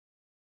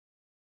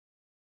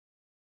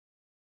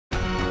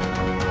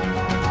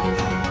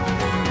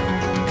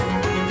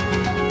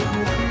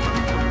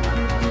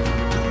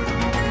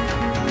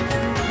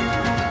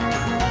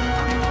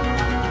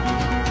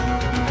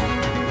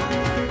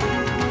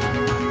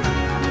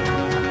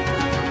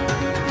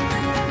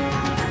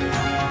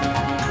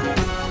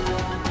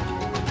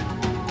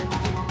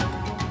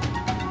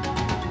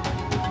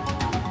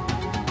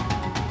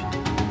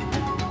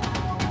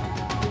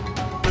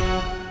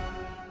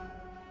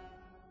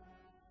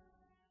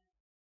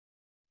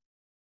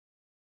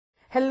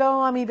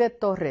Hello, I'm Yvette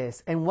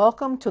Torres, and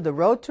welcome to the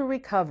Road to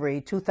Recovery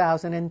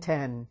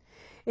 2010.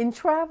 In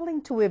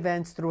traveling to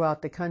events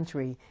throughout the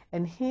country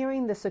and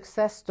hearing the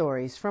success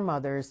stories from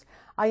others,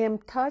 I am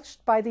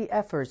touched by the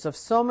efforts of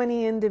so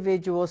many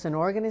individuals and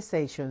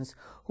organizations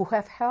who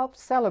have helped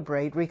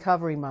celebrate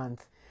Recovery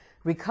Month.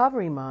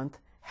 Recovery Month,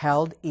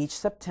 held each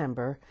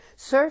September,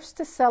 serves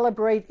to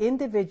celebrate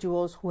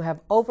individuals who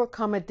have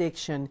overcome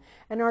addiction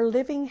and are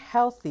living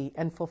healthy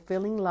and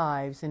fulfilling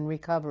lives in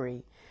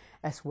recovery,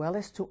 as well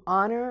as to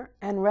honor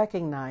and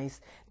recognize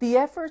the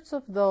efforts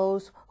of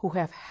those who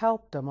have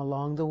helped them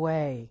along the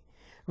way.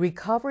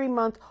 Recovery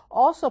Month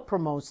also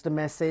promotes the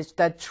message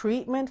that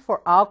treatment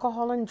for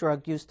alcohol and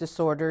drug use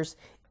disorders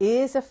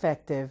is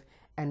effective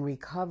and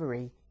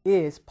recovery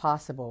is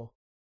possible.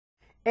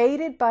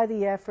 Aided by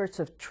the efforts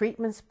of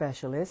treatment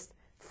specialists,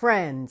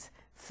 friends,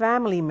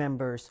 family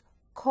members,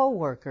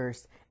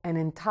 co-workers, and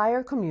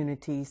entire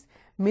communities,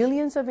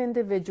 millions of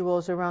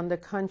individuals around the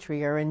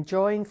country are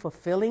enjoying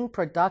fulfilling,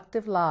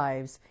 productive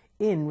lives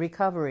in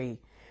recovery,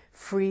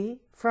 free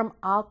from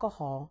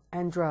alcohol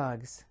and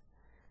drugs.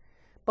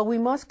 But we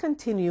must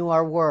continue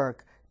our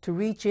work to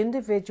reach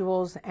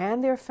individuals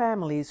and their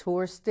families who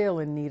are still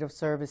in need of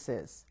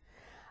services.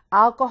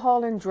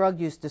 Alcohol and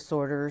drug use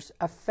disorders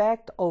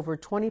affect over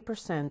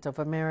 20% of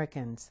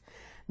Americans.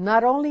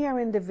 Not only are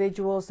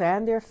individuals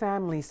and their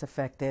families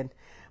affected,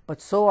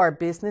 but so are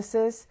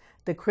businesses,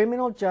 the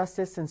criminal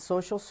justice and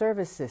social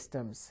service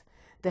systems,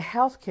 the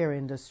healthcare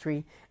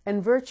industry,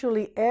 and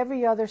virtually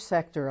every other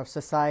sector of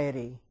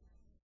society.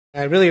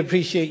 I really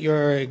appreciate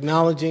your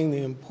acknowledging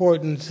the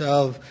importance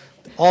of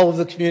all of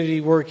the community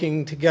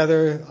working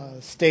together, our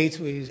states,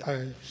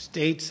 our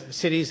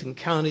cities and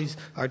counties,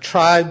 our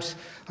tribes,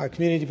 our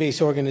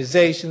community-based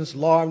organizations,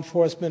 law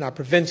enforcement, our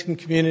prevention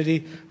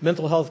community,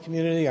 mental health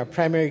community, our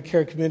primary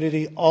care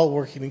community, all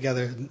working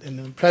together. And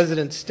the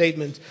President's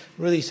statements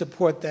really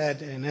support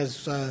that. And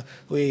as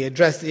we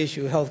address the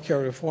issue of health care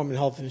reform and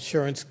health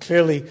insurance,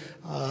 clearly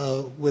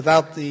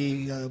without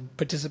the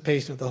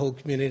participation of the whole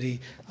community,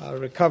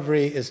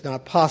 recovery is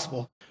not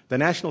possible. The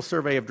National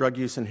Survey of Drug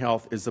Use and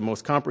Health is the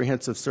most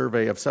comprehensive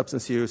survey of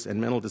substance use and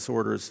mental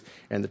disorders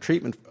and the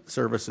treatment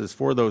services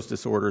for those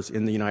disorders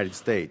in the United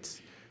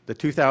States. The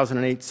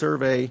 2008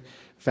 survey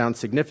found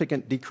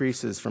significant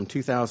decreases from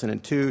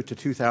 2002 to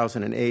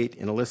 2008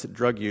 in illicit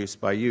drug use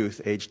by youth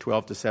aged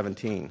 12 to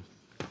 17.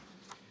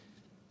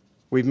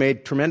 We've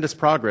made tremendous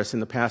progress in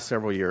the past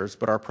several years,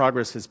 but our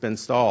progress has been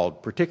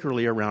stalled,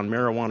 particularly around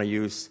marijuana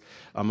use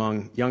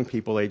among young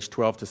people aged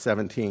 12 to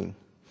 17.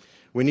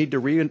 We need to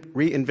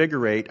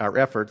reinvigorate our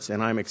efforts,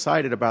 and I'm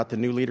excited about the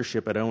new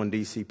leadership at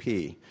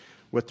ONDCP.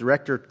 With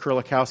Director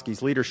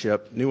Kurlikowski's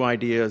leadership, new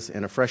ideas,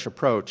 and a fresh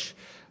approaches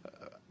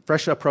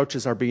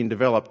are being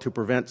developed to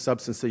prevent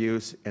substance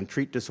use and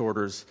treat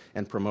disorders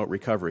and promote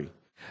recovery.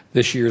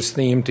 This year's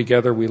theme,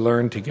 Together We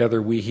Learn,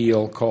 Together We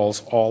Heal,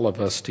 calls all of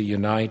us to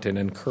unite and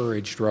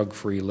encourage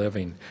drug-free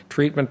living.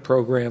 Treatment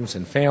programs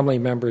and family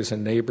members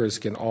and neighbors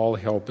can all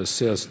help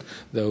assist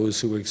those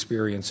who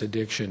experience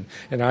addiction.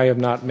 And I have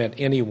not met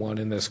anyone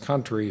in this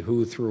country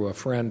who, through a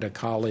friend, a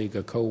colleague,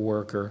 a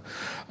co-worker,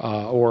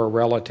 or a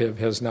relative,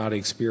 has not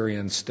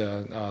experienced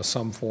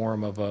some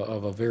form of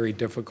a very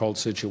difficult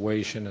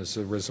situation as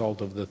a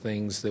result of the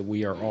things that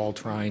we are all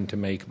trying to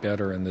make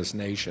better in this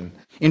nation.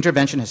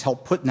 Intervention has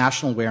helped put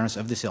national awareness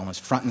of this illness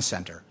front and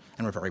center,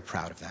 and we're very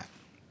proud of that.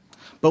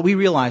 But we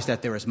realize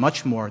that there is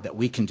much more that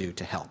we can do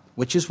to help,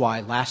 which is why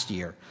last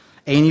year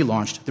A&E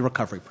launched the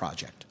Recovery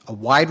Project, a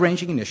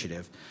wide-ranging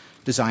initiative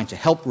designed to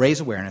help raise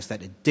awareness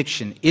that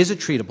addiction is a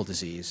treatable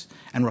disease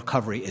and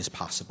recovery is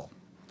possible.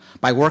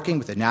 By working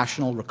with the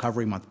National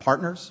Recovery Month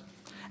partners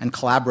and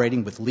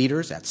collaborating with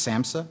leaders at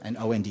SAMHSA and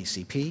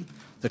ONDCP,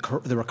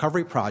 the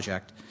Recovery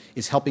Project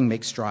is helping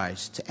make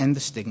strides to end the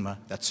stigma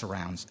that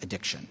surrounds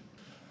addiction.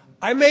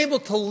 I'm able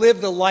to live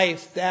the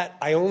life that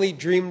I only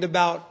dreamed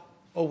about,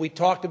 or we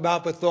talked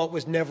about but thought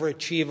was never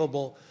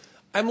achievable.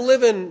 I'm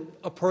living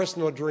a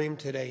personal dream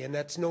today, and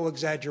that's no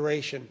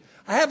exaggeration.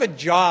 I have a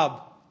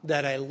job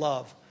that I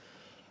love.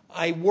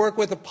 I work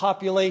with a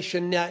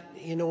population that,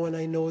 and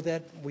I know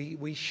that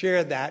we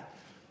share that,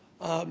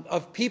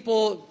 of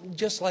people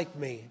just like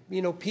me,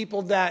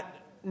 people that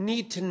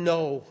need to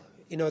know,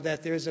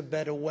 that there's a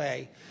better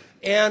way.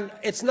 And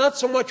it's not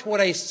so much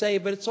what I say,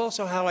 but it's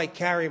also how I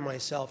carry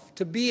myself.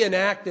 To be an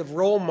active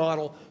role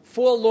model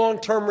for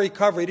long-term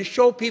recovery, to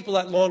show people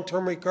that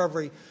long-term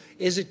recovery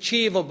is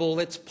achievable,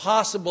 it's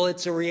possible,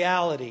 it's a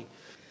reality.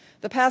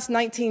 The past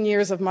 19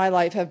 years of my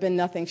life have been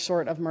nothing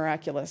short of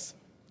miraculous.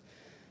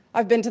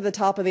 I've been to the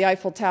top of the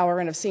Eiffel Tower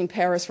and have seen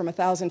Paris from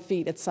 1,000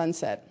 feet at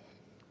sunset.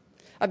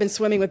 I've been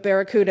swimming with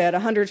barracuda at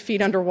 100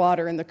 feet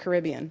underwater in the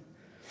Caribbean.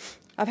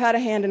 I've had a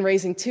hand in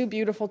raising 2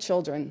 beautiful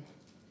children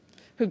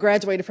who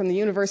graduated from the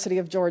University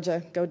of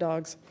Georgia, go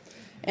dogs,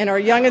 and are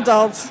young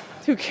adults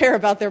who care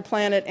about their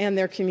planet and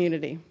their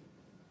community.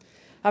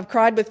 I've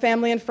cried with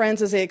family and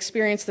friends as they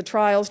experience the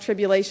trials,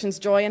 tribulations,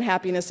 joy, and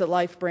happiness that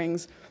life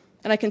brings,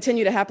 and I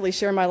continue to happily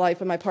share my life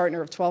with my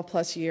partner of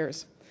 12-plus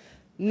years.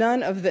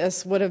 None of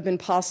this would have been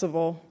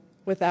possible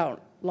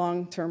without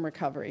long-term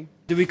recovery.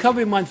 The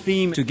Recovery Month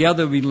theme,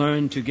 Together We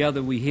Learn,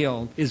 Together We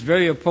Heal, is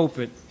very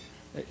appropriate.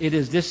 It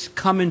is this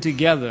coming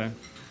together,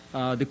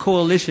 the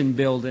coalition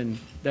building,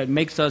 that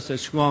makes us a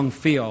strong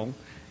field.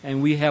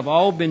 And we have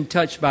all been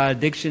touched by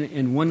addiction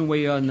in one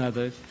way or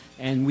another,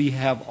 and we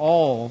have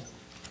all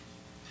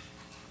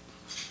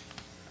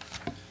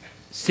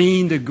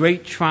seen the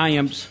great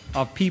triumphs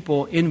of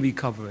people in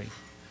recovery.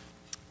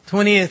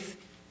 20th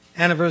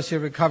anniversary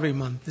of Recovery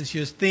Month. This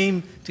year's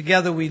theme,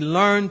 Together We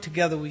Learn,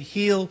 Together We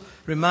Heal,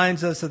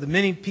 reminds us of the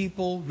many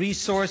people,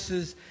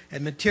 resources,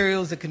 and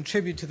materials that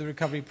contribute to the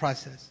recovery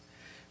process.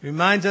 It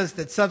reminds us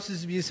that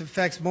substance abuse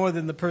affects more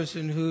than the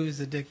person who is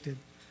addicted.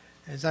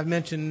 As I've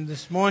mentioned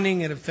this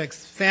morning, it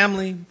affects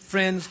family,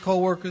 friends,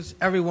 co-workers,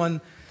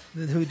 everyone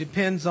who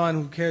depends on,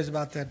 who cares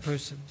about that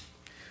person.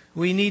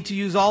 We need to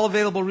use all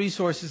available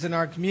resources in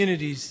our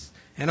communities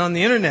and on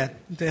the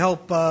internet to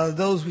help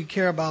those we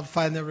care about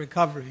find their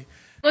recovery.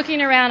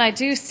 Looking around, I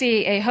do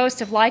see a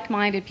host of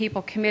like-minded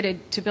people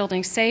committed to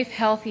building safe,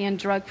 healthy, and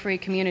drug-free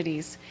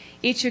communities.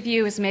 Each of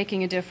you is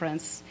making a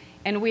difference,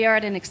 and we are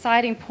at an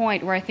exciting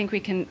point where I think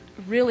we can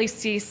really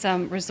see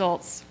some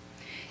results.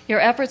 Your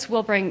efforts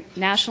will bring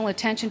national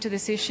attention to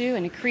this issue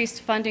and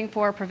increased funding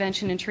for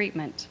prevention and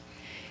treatment.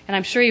 And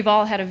I'm sure you've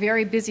all had a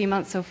very busy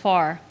month so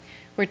far.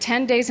 We're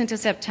 10 days into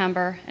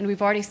September, and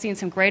we've already seen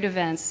some great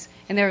events,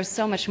 and there is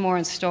so much more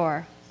in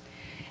store.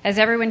 As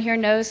everyone here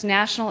knows,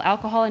 National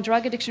Alcohol and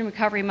Drug Addiction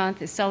Recovery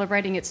Month is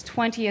celebrating its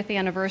 20th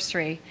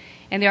anniversary,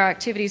 and there are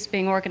activities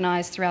being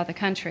organized throughout the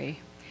country.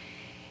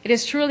 It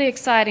is truly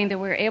exciting that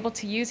we're able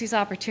to use these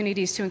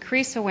opportunities to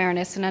increase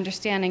awareness and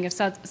understanding of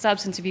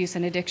substance abuse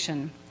and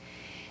addiction.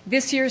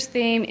 This year's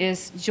theme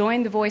is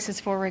Join the Voices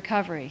for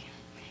Recovery.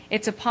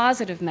 It's a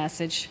positive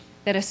message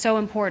that is so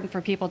important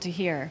for people to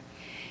hear.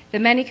 The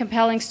many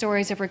compelling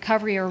stories of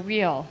recovery are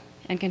real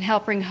and can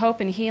help bring hope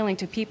and healing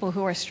to people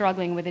who are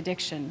struggling with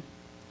addiction.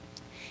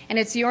 And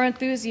it's your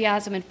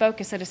enthusiasm and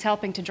focus that is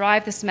helping to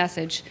drive this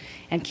message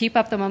and keep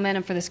up the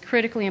momentum for this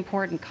critically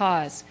important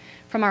cause,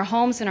 from our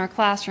homes and our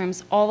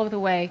classrooms all over the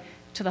way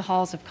to the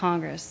halls of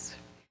Congress.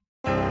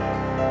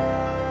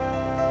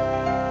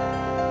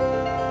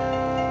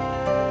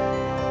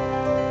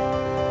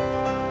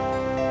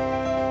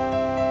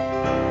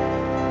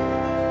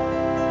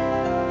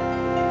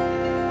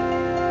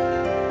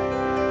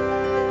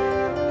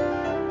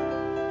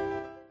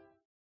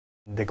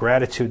 The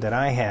gratitude that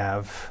I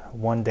have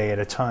one day at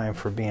a time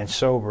for being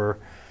sober,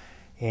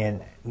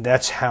 and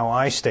that's how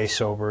I stay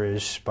sober,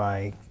 is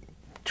by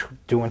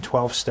doing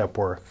 12-step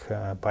work,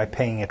 by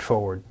paying it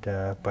forward,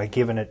 by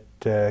giving it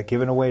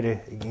away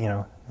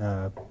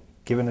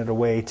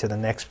to the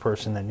next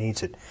person that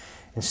needs it.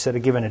 Instead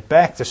of giving it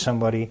back to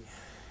somebody,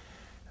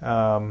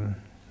 I'm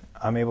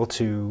able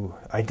to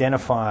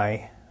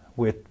identify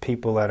with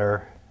people that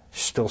are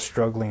still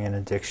struggling in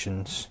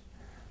addictions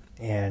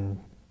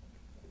and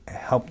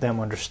help them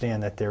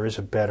understand that there is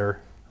a better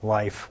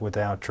life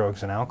without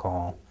drugs and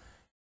alcohol.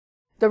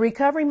 The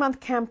Recovery Month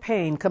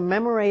campaign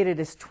commemorated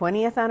its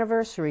 20th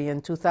anniversary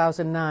in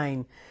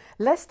 2009.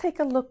 Let's take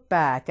a look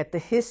back at the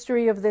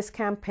history of this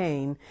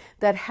campaign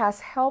that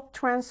has helped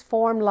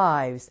transform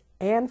lives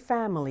and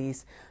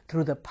families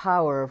through the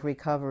power of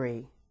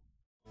recovery.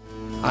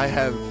 I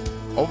have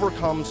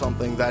overcome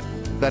something that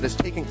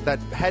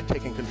had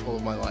taken control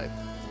of my life,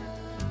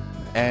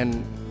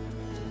 and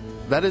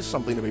that is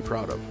something to be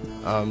proud of.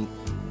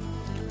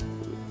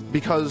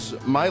 Because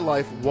my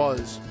life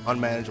was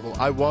unmanageable.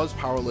 I was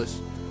powerless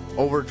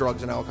over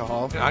drugs and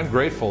alcohol. I'm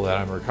grateful that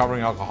I'm a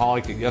recovering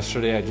alcoholic.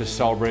 Yesterday I just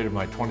celebrated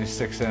my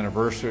 26th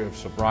anniversary of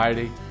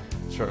sobriety.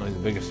 Certainly the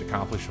biggest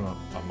accomplishment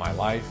of my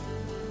life.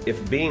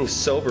 If being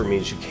sober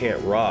means you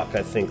can't rock,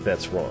 I think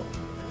that's wrong.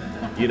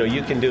 You know,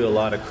 you can do a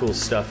lot of cool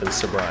stuff in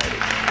sobriety.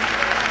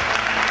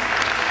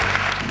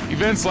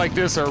 Events like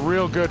this are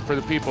real good for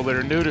the people that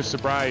are new to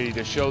sobriety,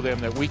 to show them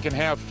that we can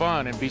have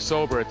fun and be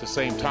sober at the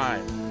same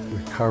time.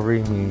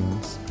 Recovery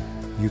means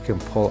you can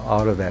pull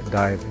out of that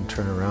dive and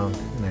turn around,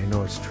 and I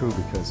know it's true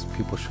because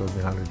people showed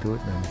me how to do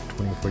it, and I'm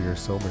 24 years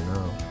sober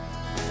now.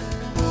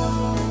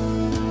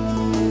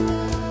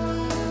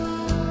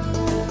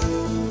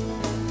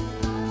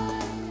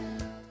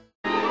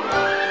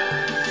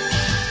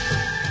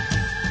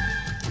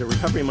 The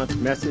Recovery Month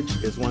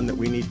message is one that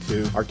we need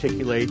to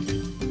articulate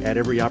at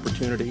every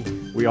opportunity.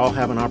 We all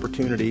have an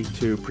opportunity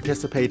to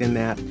participate in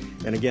that.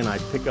 And again, I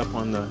pick up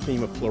on the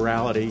theme of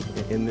plurality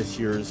in this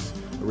year's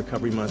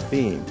Recovery Month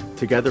theme.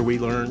 Together we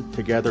learn,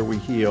 together we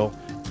heal,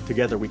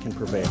 together we can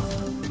prevail.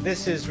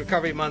 This is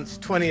Recovery Month's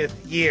 20th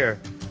year.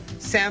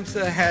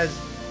 SAMHSA has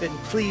been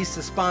pleased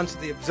to sponsor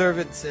the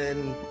observance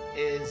and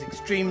is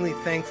extremely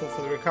thankful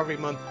for the Recovery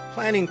Month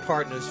planning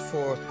partners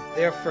for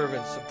their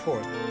fervent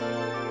support.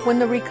 When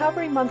the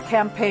Recovery Month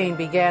campaign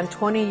began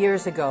 20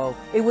 years ago,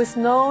 it was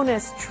known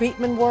as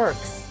Treatment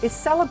Works. It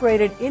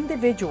celebrated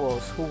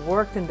individuals who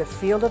worked in the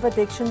field of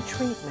addiction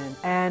treatment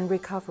and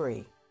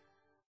recovery.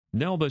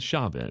 Nelba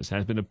Chavez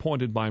has been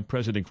appointed by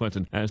President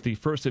Clinton as the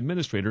first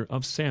administrator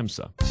of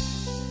SAMHSA.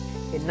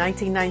 In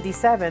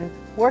 1997,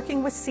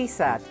 working with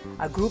CSAT,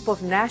 a group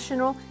of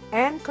national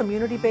and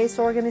community-based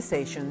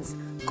organizations,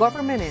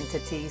 government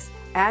entities,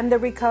 and the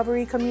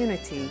recovery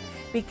community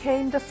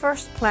became the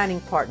first planning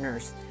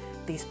partners.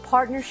 These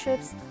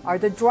partnerships are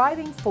the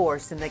driving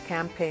force in the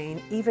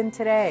campaign even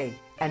today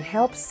and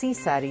help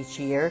CSAT each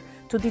year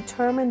to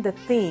determine the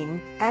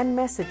theme and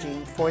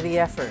messaging for the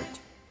effort.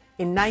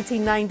 In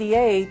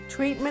 1998,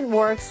 Treatment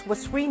Works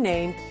was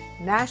renamed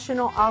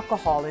National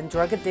Alcohol and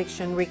Drug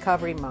Addiction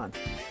Recovery Month.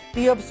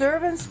 The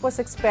observance was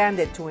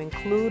expanded to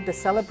include the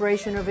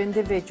celebration of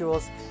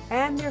individuals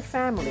and their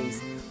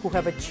families who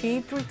have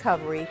achieved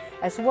recovery,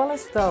 as well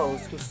as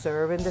those who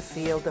serve in the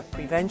field of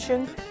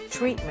prevention,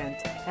 treatment,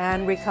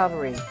 and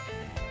recovery.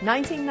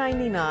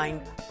 1999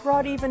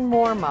 brought even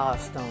more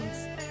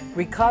milestones.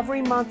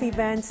 Recovery Month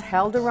events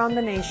held around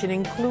the nation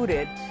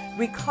included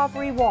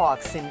Recovery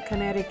Walks in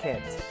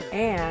Connecticut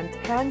and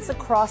Hands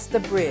Across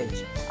the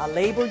Bridge, a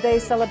Labor Day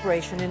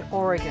celebration in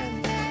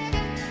Oregon.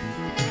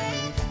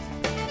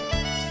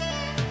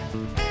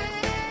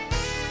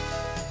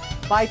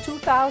 By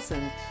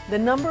 2000, the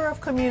number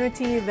of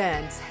community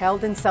events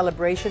held in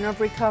celebration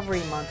of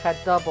Recovery Month had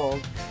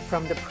doubled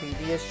from the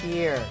previous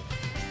year,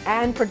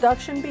 and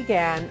production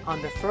began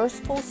on the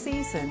first full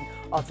season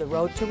of the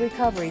Road to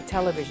Recovery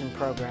television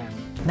program.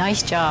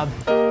 Nice job.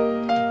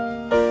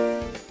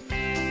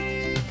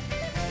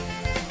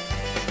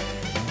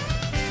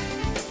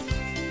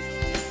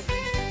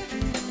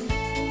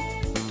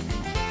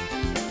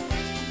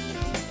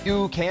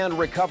 You can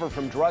recover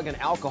from drug and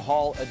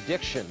alcohol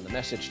addiction. The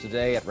message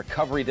today at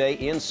Recovery Day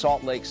in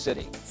Salt Lake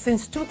City.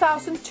 Since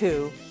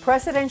 2002,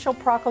 presidential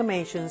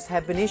proclamations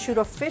have been issued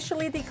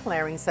officially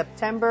declaring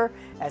September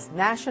as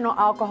National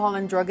Alcohol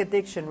and Drug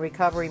Addiction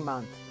Recovery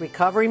Month.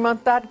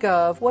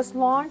 RecoveryMonth.gov was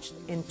launched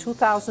in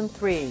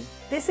 2003.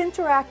 This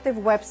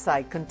interactive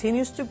website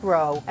continues to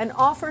grow and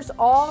offers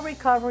all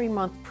Recovery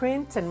Month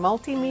print and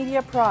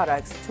multimedia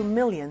products to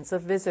millions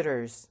of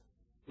visitors.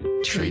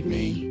 Treat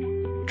me.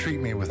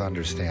 Treat me with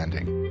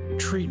understanding.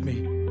 Treat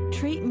me.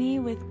 Treat me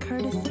with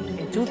courtesy.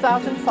 In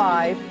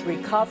 2005,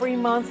 Recovery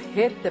Month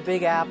hit the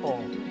Big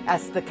Apple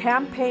as the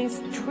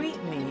campaign's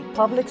Treat Me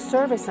public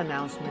service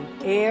announcement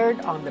aired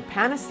on the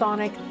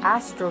Panasonic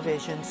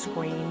Astrovision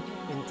screen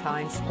in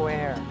Times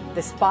Square.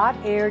 The spot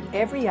aired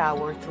every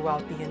hour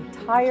throughout the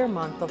entire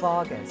month of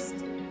August.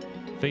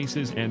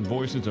 Faces and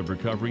Voices of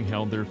Recovery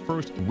held their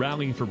first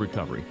Rally for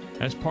Recovery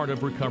as part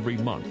of Recovery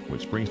Month,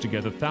 which brings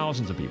together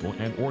thousands of people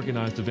and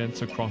organized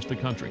events across the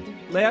country.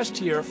 Last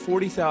year,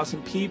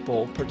 40,000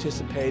 people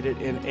participated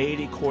in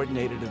 80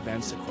 coordinated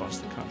events across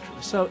the country.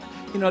 So,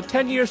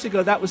 10 years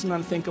ago, that was an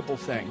unthinkable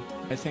thing.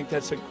 I think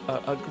that's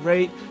a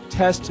great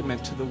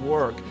testament to the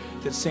work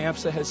that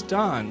SAMHSA has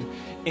done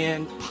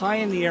in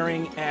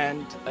pioneering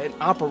and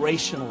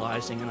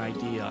operationalizing an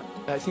idea.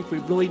 I think we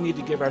really need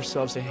to give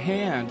ourselves a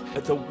hand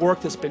at the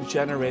work that's been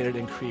generated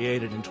and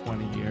created in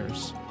 20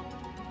 years.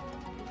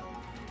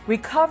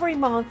 Recovery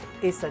Month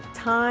is a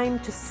time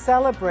to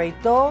celebrate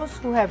those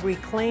who have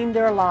reclaimed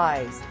their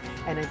lives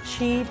and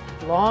achieved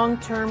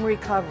long-term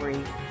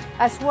recovery,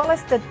 as well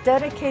as the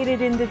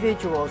dedicated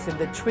individuals in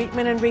the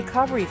treatment and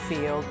recovery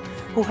field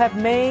who have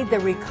made the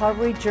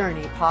recovery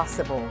journey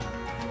possible.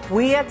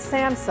 We at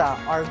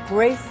SAMHSA are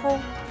grateful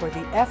for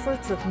the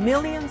efforts of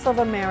millions of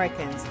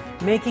Americans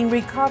making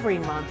Recovery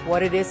Month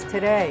what it is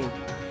today.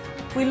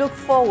 We look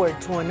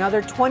forward to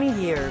another 20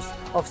 years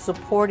of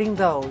supporting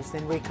those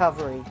in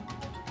recovery.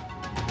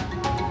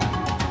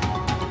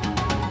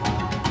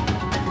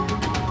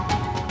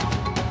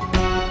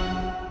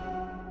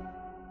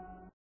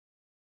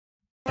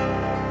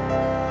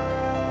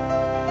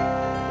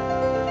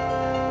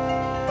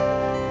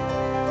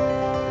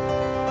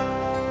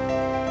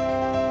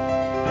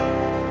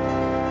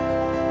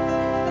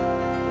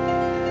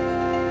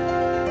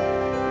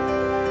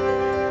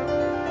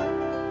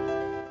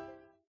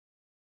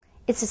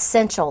 It's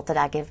essential that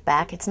I give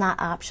back. It's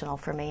not optional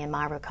for me in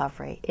my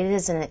recovery. It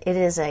is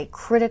a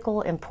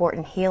critical,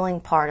 important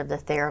healing part of the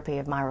therapy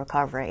of my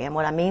recovery. And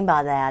what I mean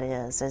by that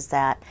is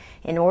that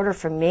in order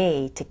for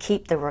me to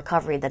keep the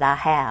recovery that I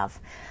have,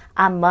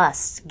 I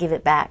must give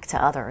it back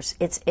to others.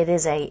 It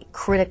is a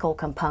critical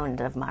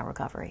component of my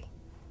recovery.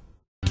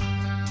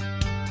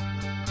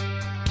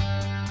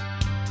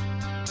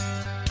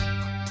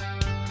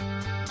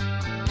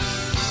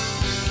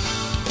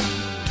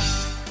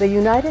 The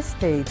United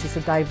States is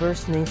a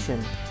diverse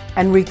nation,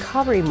 and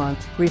Recovery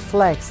Month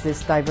reflects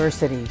this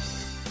diversity.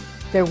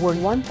 There were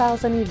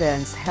 1,000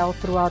 events held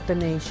throughout the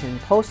nation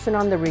posted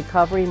on the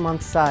Recovery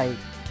Month site.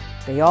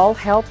 They all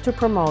helped to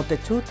promote the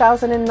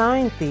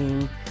 2009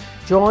 theme,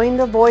 Join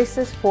the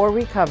Voices for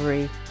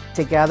Recovery,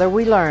 Together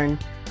We Learn,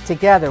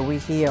 Together We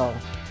Heal.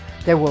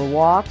 There were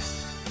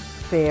walks,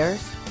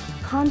 fairs,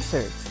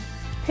 concerts,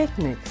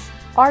 picnics,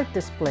 art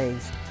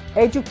displays,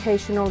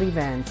 educational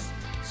events,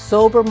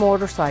 sober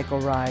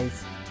motorcycle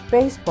rides,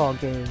 baseball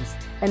games,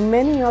 and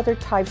many other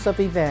types of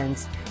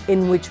events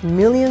in which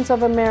millions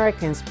of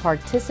Americans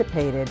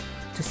participated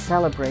to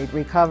celebrate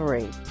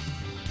recovery.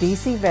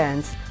 These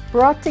events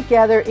brought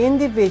together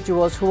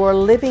individuals who are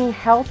living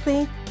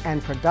healthy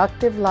and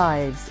productive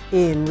lives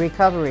in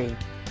recovery,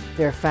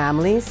 their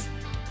families,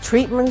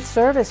 treatment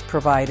service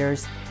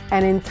providers,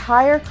 and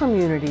entire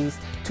communities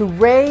to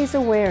raise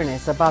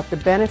awareness about the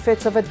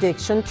benefits of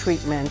addiction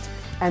treatment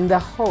and the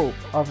hope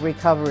of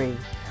recovery.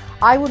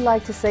 I would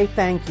like to say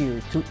thank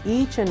you to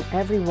each and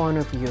every one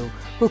of you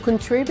who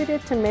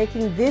contributed to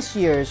making this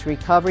year's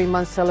Recovery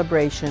Month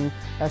celebration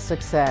a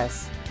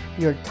success.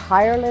 Your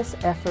tireless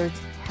efforts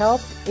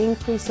helped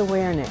increase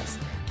awareness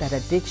that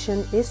addiction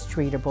is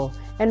treatable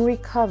and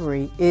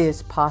recovery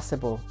is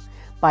possible.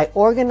 By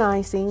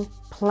organizing,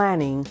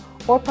 planning,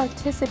 or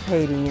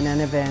participating in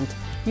an event,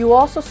 you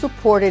also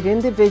supported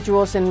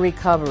individuals in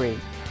recovery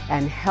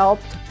and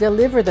helped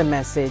deliver the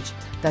message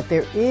that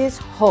there is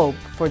hope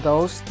for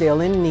those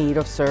still in need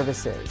of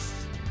services.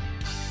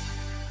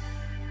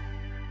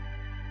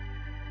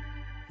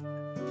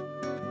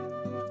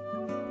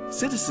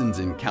 Citizens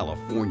in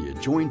California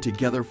joined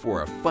together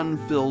for a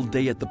fun-filled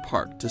day at the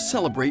park to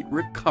celebrate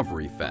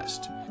Recovery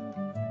Fest.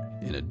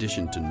 In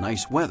addition to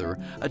nice weather,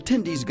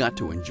 attendees got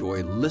to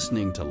enjoy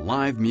listening to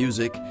live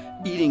music,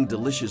 eating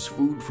delicious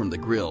food from the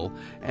grill,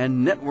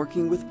 and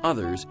networking with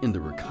others in the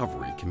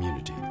recovery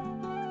community.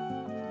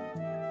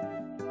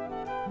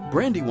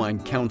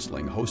 Brandywine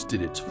Counseling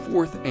hosted its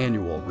 4th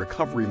annual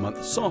Recovery Month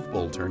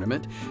softball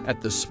tournament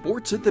at the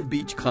Sports at the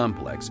Beach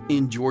complex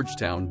in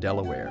Georgetown,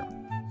 Delaware.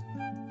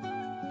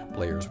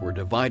 Players were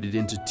divided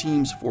into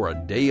teams for a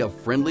day of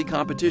friendly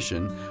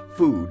competition,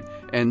 food,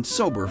 and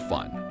sober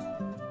fun.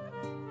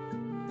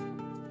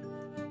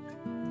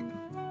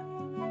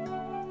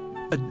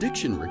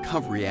 Addiction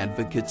recovery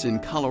advocates in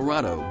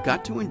Colorado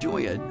got to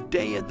enjoy a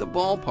day at the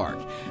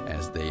ballpark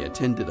as they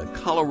attended a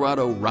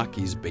Colorado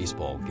Rockies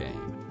baseball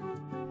game.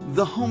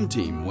 The home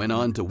team went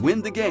on to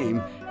win the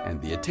game, and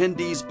the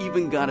attendees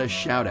even got a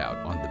shout-out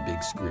on the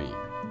big screen.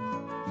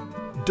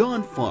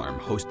 Dawn Farm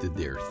hosted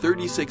their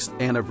 36th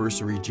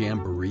anniversary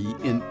jamboree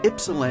in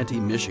Ypsilanti,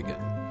 Michigan.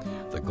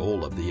 The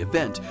goal of the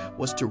event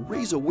was to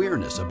raise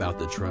awareness about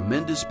the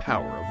tremendous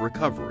power of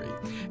recovery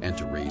and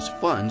to raise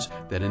funds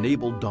that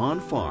enable Dawn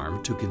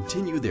Farm to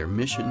continue their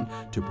mission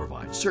to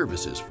provide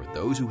services for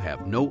those who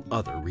have no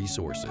other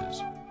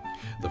resources.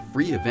 The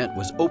free event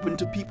was open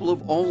to people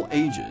of all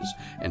ages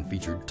and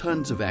featured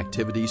tons of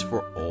activities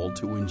for all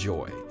to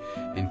enjoy,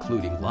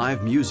 including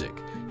live music,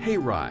 hay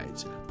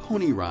rides,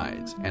 pony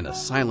rides, and a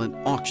silent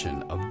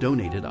auction of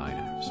donated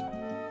items.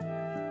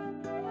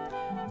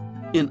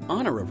 In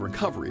honor of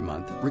Recovery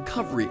Month,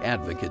 recovery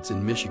advocates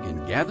in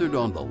Michigan gathered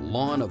on the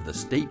lawn of the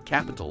state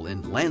capitol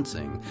in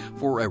Lansing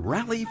for a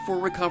rally for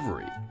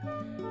recovery.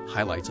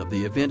 Highlights of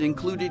the event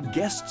included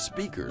guest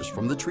speakers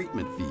from the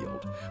treatment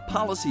field,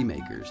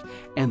 policymakers,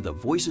 and the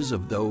voices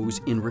of those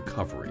in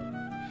recovery.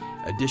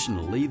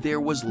 Additionally,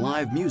 there was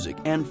live music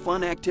and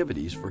fun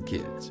activities for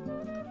kids.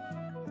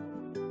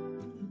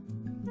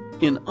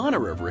 In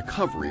honor of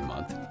Recovery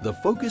Month, the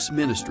Focus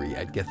Ministry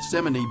at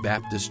Gethsemane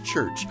Baptist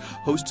Church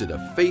hosted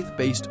a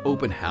faith-based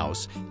open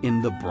house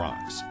in the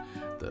Bronx.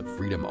 The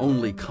Freedom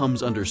Only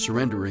Comes Under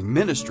Surrendering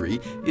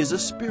ministry is a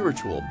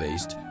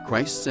spiritual-based,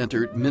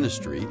 Christ-centered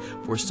ministry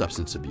for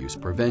substance abuse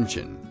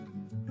prevention.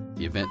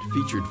 The event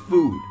featured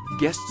food,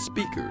 guest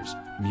speakers,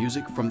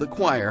 music from the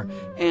choir,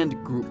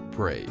 and group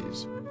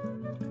praise.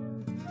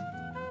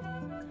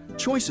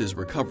 Choices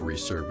Recovery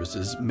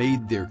Services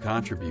made their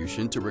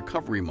contribution to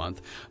Recovery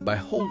Month by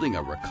holding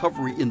a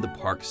Recovery in the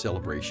Park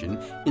celebration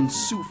in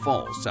Sioux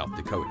Falls, South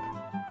Dakota.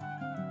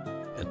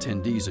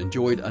 Attendees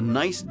enjoyed a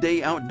nice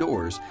day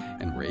outdoors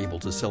and were able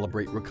to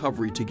celebrate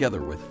recovery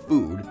together with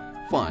food,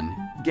 fun,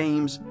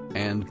 games,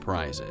 and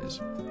prizes.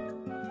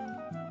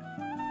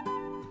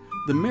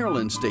 The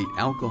Maryland State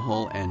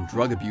Alcohol and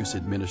Drug Abuse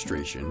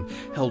Administration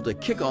held a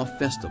kickoff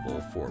festival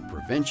for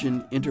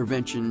prevention,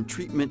 intervention,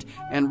 treatment,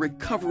 and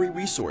recovery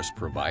resource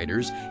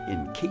providers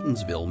in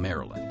Catonsville,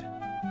 Maryland.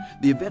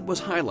 The event was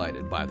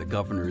highlighted by the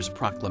governor's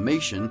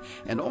proclamation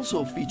and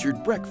also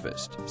featured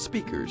breakfast,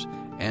 speakers,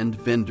 and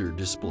vendor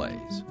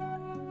displays.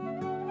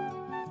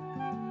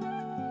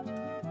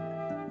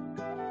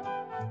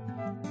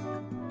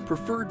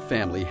 Preferred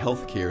Family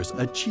Healthcare's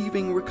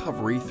Achieving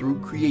Recovery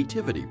Through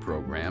Creativity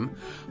program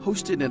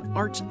hosted an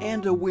Arts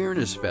and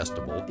Awareness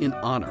Festival in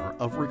honor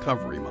of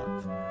Recovery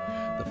Month.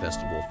 The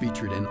festival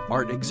featured an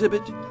art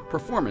exhibit,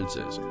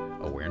 performances,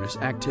 awareness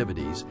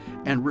activities,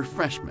 and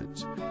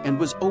refreshments, and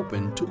was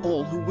open to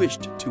all who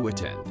wished to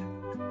attend.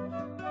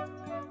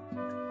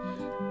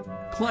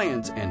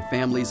 Clients and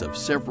families of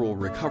several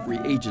recovery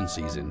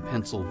agencies in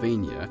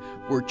Pennsylvania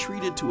were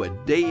treated to a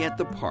day at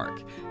the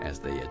park as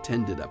they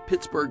attended a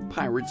Pittsburgh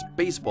Pirates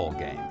baseball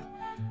game.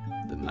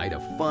 The night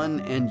of fun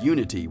and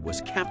unity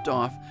was capped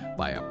off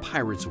by a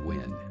Pirates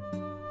win.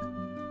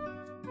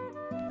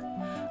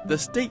 The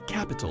State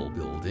Capitol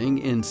building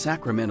in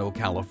Sacramento,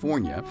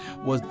 California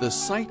was the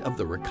site of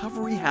the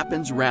Recovery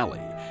Happens rally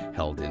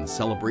held in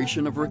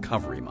celebration of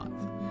Recovery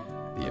Month.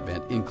 The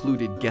event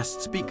included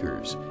guest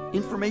speakers,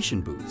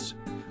 information booths,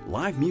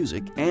 live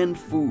music, and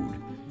food.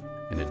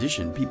 In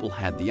addition, people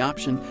had the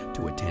option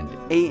to attend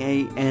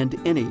AA and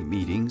NA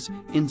meetings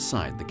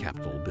inside the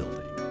Capitol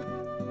building.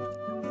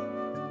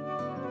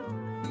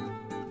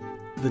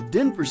 The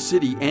Denver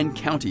City and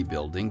County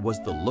building was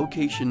the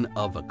location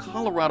of a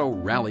Colorado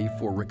Rally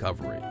for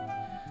Recovery.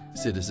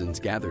 Citizens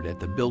gathered at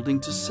the building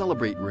to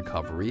celebrate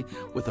recovery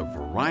with a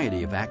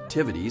variety of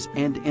activities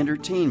and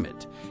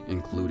entertainment,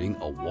 including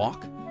a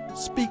walk,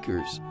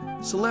 speakers,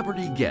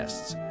 celebrity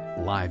guests,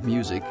 live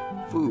music,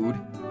 food,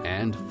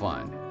 and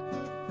fun.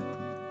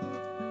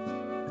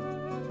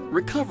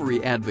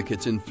 Recovery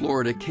advocates in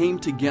Florida came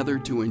together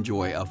to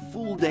enjoy a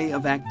full day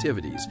of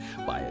activities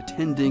by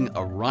attending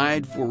a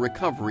Ride for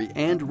Recovery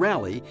and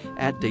rally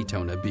at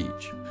Daytona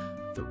Beach.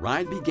 The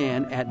ride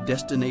began at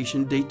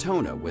Destination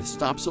Daytona with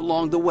stops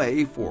along the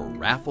way for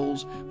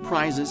raffles,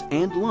 prizes,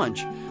 and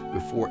lunch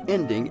before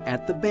ending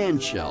at the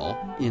band shell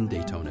in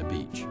Daytona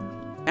Beach.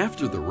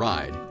 After the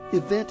ride,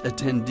 event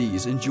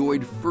attendees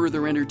enjoyed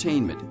further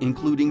entertainment,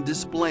 including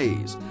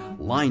displays,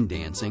 line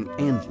dancing,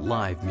 and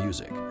live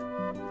music.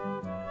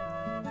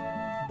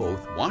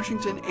 Both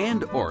Washington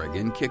and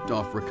Oregon kicked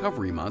off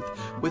Recovery Month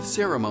with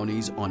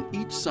ceremonies on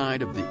each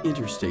side of the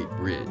interstate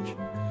bridge.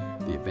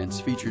 The events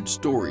featured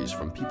stories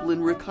from people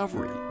in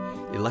recovery,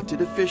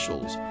 elected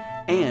officials,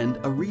 and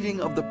a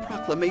reading of the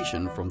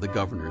proclamation from the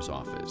governor's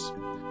office.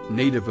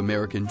 Native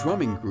American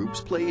drumming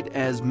groups played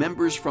as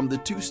members from the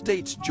two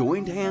states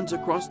joined hands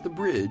across the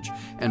bridge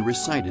and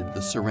recited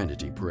the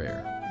Serenity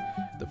Prayer.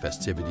 The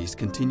festivities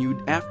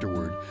continued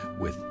afterward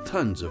with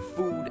tons of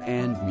food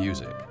and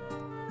music.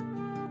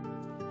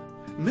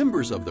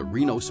 Members of the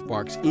Reno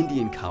Sparks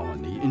Indian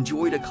Colony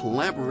enjoyed a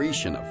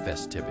collaboration of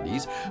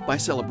festivities by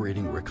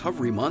celebrating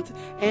Recovery Month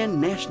and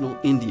National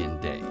Indian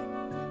Day.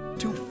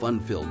 Two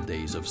fun-filled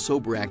days of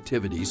sober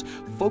activities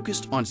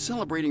focused on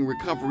celebrating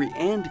recovery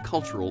and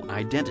cultural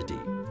identity.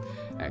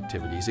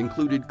 Activities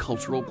included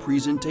cultural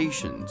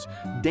presentations,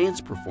 dance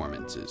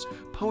performances,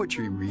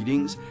 poetry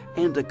readings,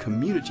 and a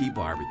community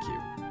barbecue.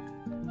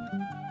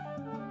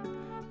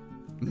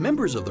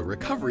 Members of the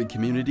recovery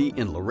community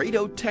in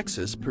Laredo,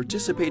 Texas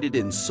participated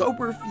in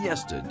Sober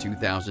Fiesta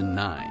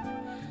 2009.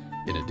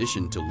 In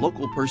addition to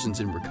local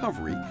persons in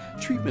recovery,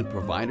 treatment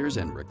providers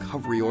and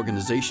recovery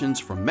organizations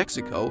from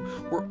Mexico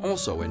were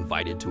also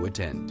invited to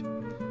attend.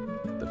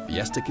 The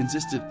fiesta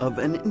consisted of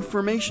an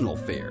informational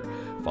fair,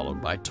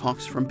 followed by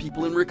talks from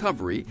people in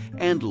recovery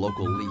and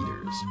local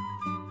leaders.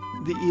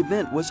 The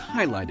event was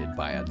highlighted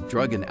by a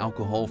drug and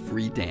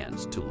alcohol-free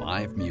dance to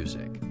live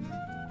music.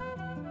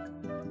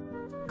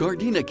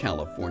 Gardena,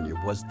 California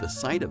was the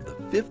site of the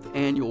 5th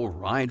annual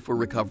Ride for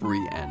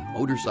Recovery and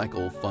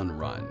Motorcycle Fun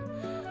Run.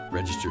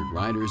 Registered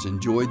riders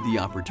enjoyed the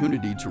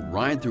opportunity to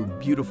ride through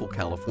beautiful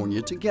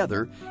California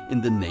together in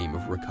the name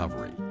of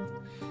recovery.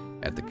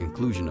 At the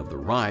conclusion of the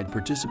ride,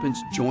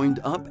 participants joined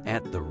up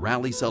at the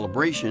rally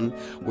celebration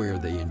where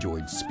they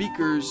enjoyed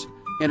speakers,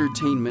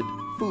 entertainment,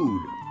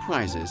 food,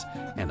 prizes,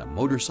 and a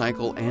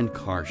motorcycle and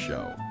car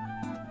show.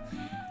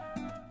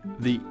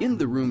 The In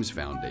the Rooms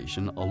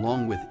Foundation,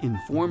 along with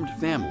Informed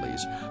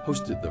Families,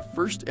 hosted the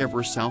first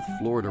ever South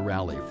Florida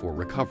Rally for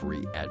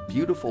Recovery at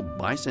beautiful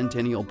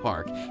Bicentennial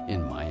Park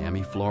in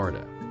Miami,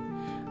 Florida.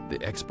 The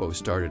expo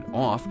started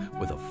off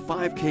with a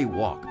 5K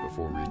walk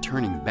before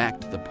returning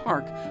back to the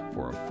park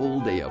for a full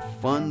day of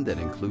fun that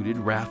included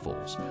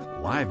raffles,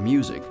 live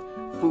music,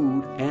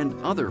 food, and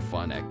other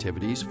fun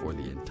activities for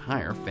the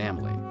entire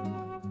family.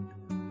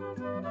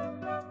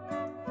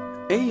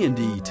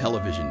 A&E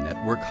Television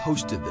Network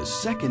hosted the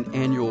 2nd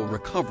annual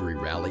Recovery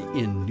Rally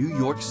in New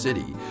York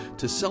City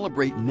to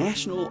celebrate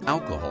National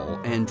Alcohol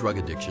and Drug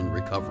Addiction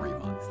Recovery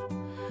Month.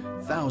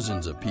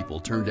 Thousands of people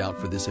turned out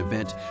for this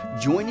event,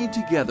 joining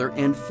together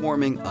and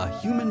forming a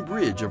human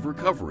bridge of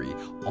recovery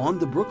on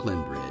the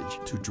Brooklyn Bridge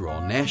to draw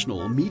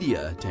national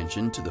media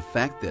attention to the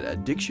fact that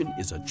addiction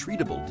is a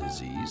treatable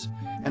disease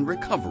and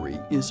recovery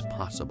is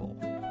possible.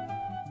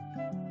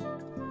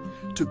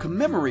 To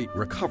commemorate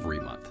Recovery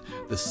Month,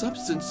 the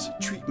Substance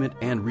Treatment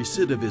and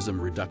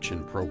Recidivism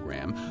Reduction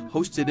Program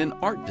hosted an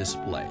art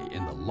display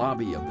in the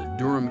lobby of the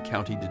Durham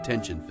County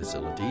Detention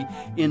Facility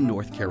in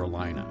North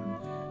Carolina.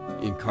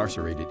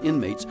 Incarcerated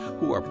inmates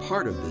who are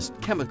part of this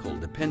chemical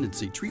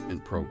dependency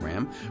treatment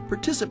program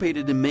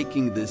participated in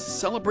making the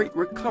Celebrate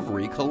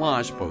Recovery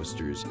collage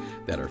posters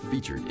that are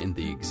featured in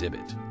the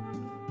exhibit.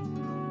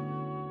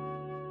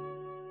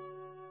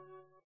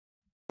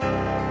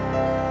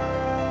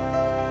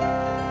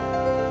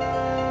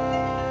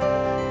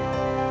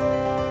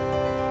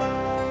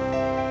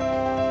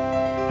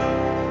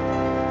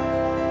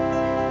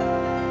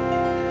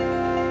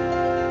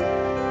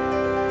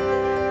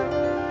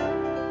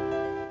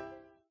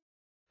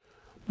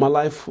 My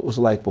life was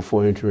like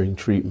before entering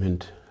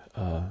treatment,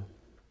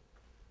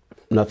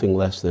 nothing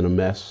less than a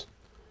mess.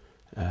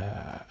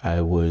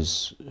 I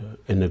was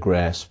in the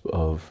grasp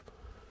of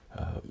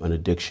an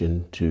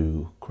addiction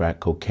to crack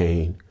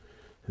cocaine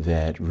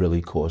that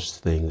really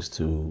caused things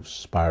to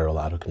spiral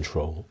out of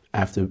control.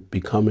 After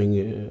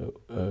becoming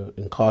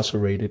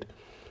incarcerated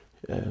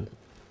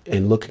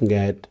and looking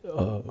at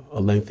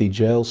a lengthy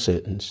jail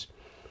sentence,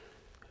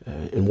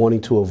 In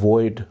wanting to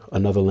avoid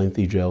another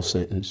lengthy jail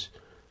sentence,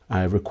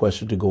 I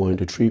requested to go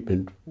into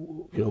treatment,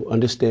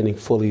 understanding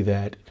fully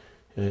that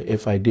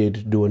if I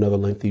did do another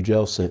lengthy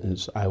jail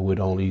sentence, I would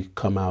only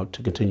come out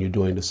to continue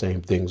doing the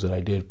same things that I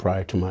did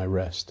prior to my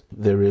arrest.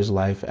 There is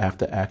life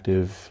after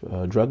active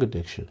drug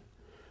addiction,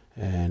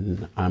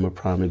 and I'm a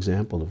prime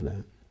example of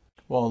that.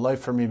 Well, life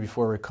for me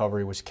before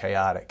recovery was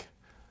chaotic.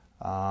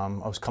 I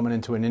was coming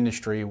into an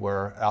industry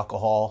where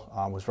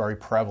alcohol was very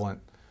prevalent.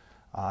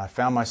 I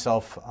found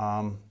myself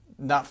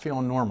not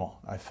feeling normal.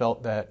 I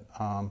felt that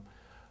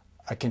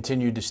I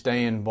continued to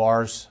stay in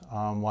bars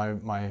while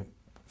my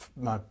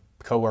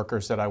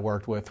coworkers that I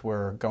worked with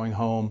were going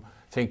home,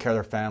 taking care of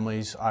their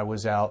families. I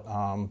was out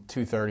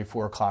 2:30,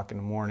 4 o'clock in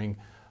the morning.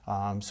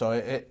 So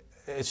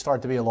it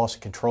started to be a loss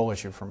of control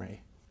issue for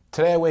me.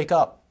 Today I wake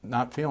up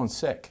not feeling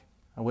sick.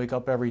 I wake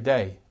up every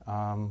day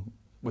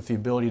with the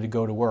ability to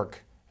go to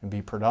work and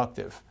be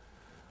productive.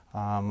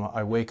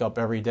 I wake up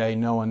every day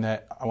knowing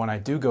that when I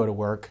do go to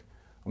work,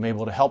 I'm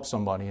able to help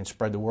somebody and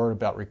spread the word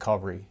about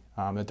recovery,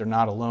 that they're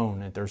not alone,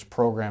 that there's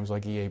programs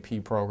like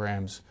EAP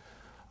programs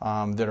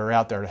that are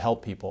out there to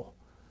help people.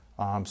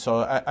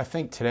 So I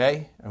think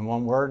today, in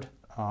one word,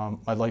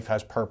 my life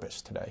has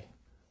purpose today.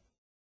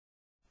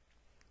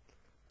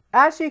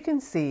 As you can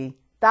see,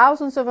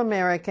 thousands of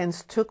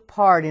Americans took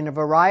part in a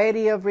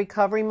variety of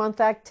Recovery Month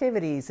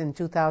activities in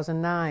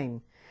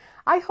 2009.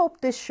 I hope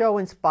this show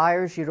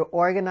inspires you to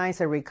organize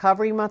a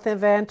Recovery Month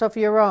event of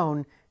your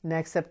own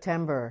next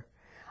September.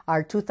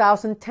 Our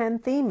 2010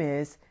 theme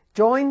is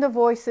Join the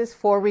Voices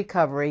for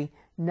Recovery,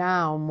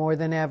 now more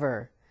than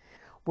ever.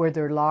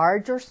 Whether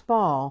large or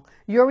small,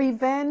 your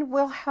event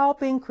will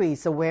help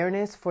increase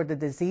awareness for the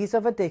disease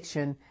of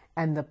addiction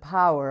and the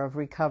power of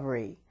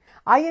recovery.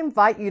 I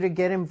invite you to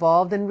get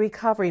involved in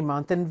Recovery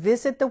Month and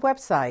visit the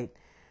website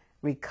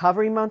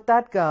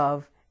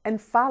recoverymonth.gov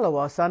and follow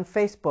us on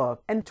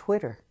Facebook and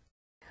Twitter.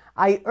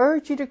 I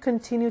urge you to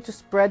continue to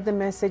spread the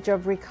message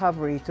of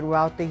recovery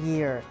throughout the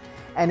year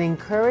and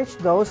encourage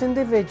those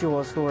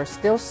individuals who are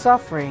still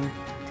suffering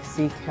to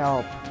seek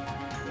help.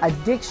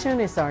 Addiction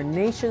is our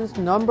nation's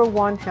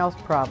 #1 health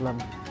problem,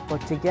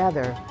 but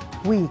together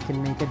we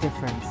can make a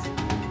difference.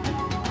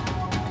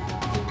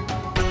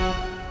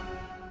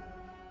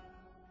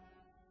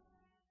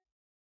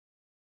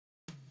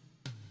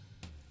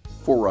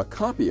 For a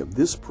copy of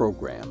this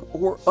program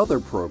or other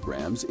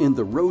programs in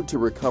the Road to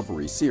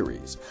Recovery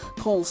series,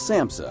 call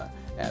SAMHSA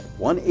at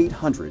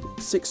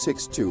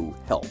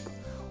 1-800-662-HELP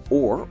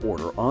or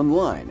order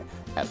online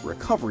at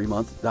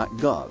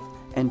recoverymonth.gov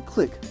and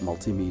click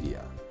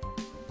Multimedia.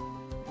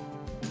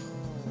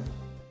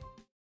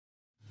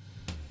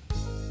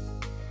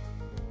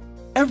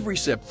 Every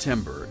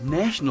September,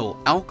 National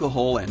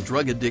Alcohol and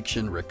Drug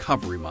Addiction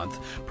Recovery Month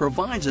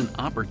provides an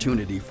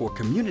opportunity for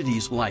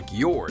communities like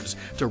yours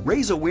to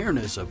raise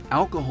awareness of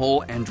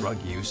alcohol and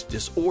drug use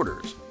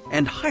disorders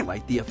and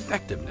highlight the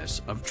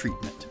effectiveness of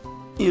treatment.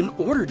 In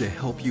order to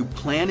help you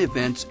plan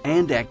events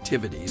and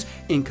activities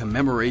in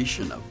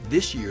commemoration of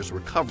this year's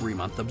Recovery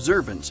Month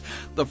observance,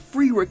 the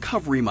free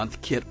Recovery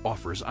Month Kit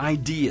offers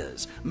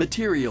ideas,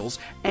 materials,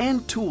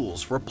 and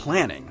tools for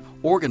planning,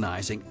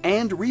 organizing,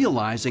 and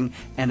realizing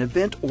an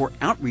event or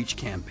outreach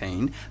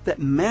campaign that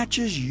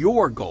matches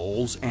your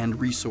goals and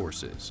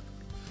resources.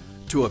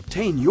 To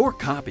obtain your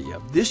copy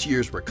of this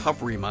year's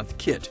Recovery Month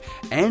Kit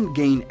and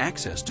gain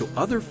access to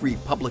other free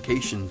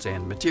publications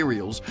and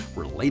materials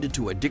related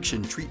to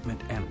addiction treatment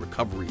and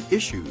recovery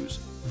issues,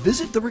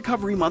 visit the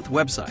Recovery Month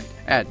website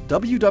at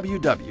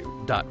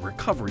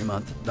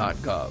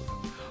www.recoverymonth.gov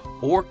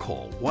or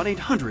call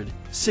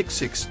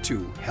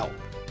 1-800-662-HELP.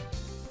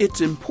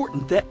 It's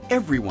important that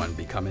everyone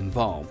become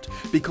involved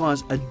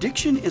because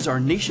addiction is our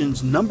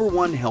nation's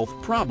 #1 health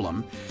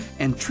problem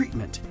and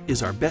treatment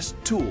is our best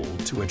tool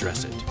to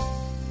address it.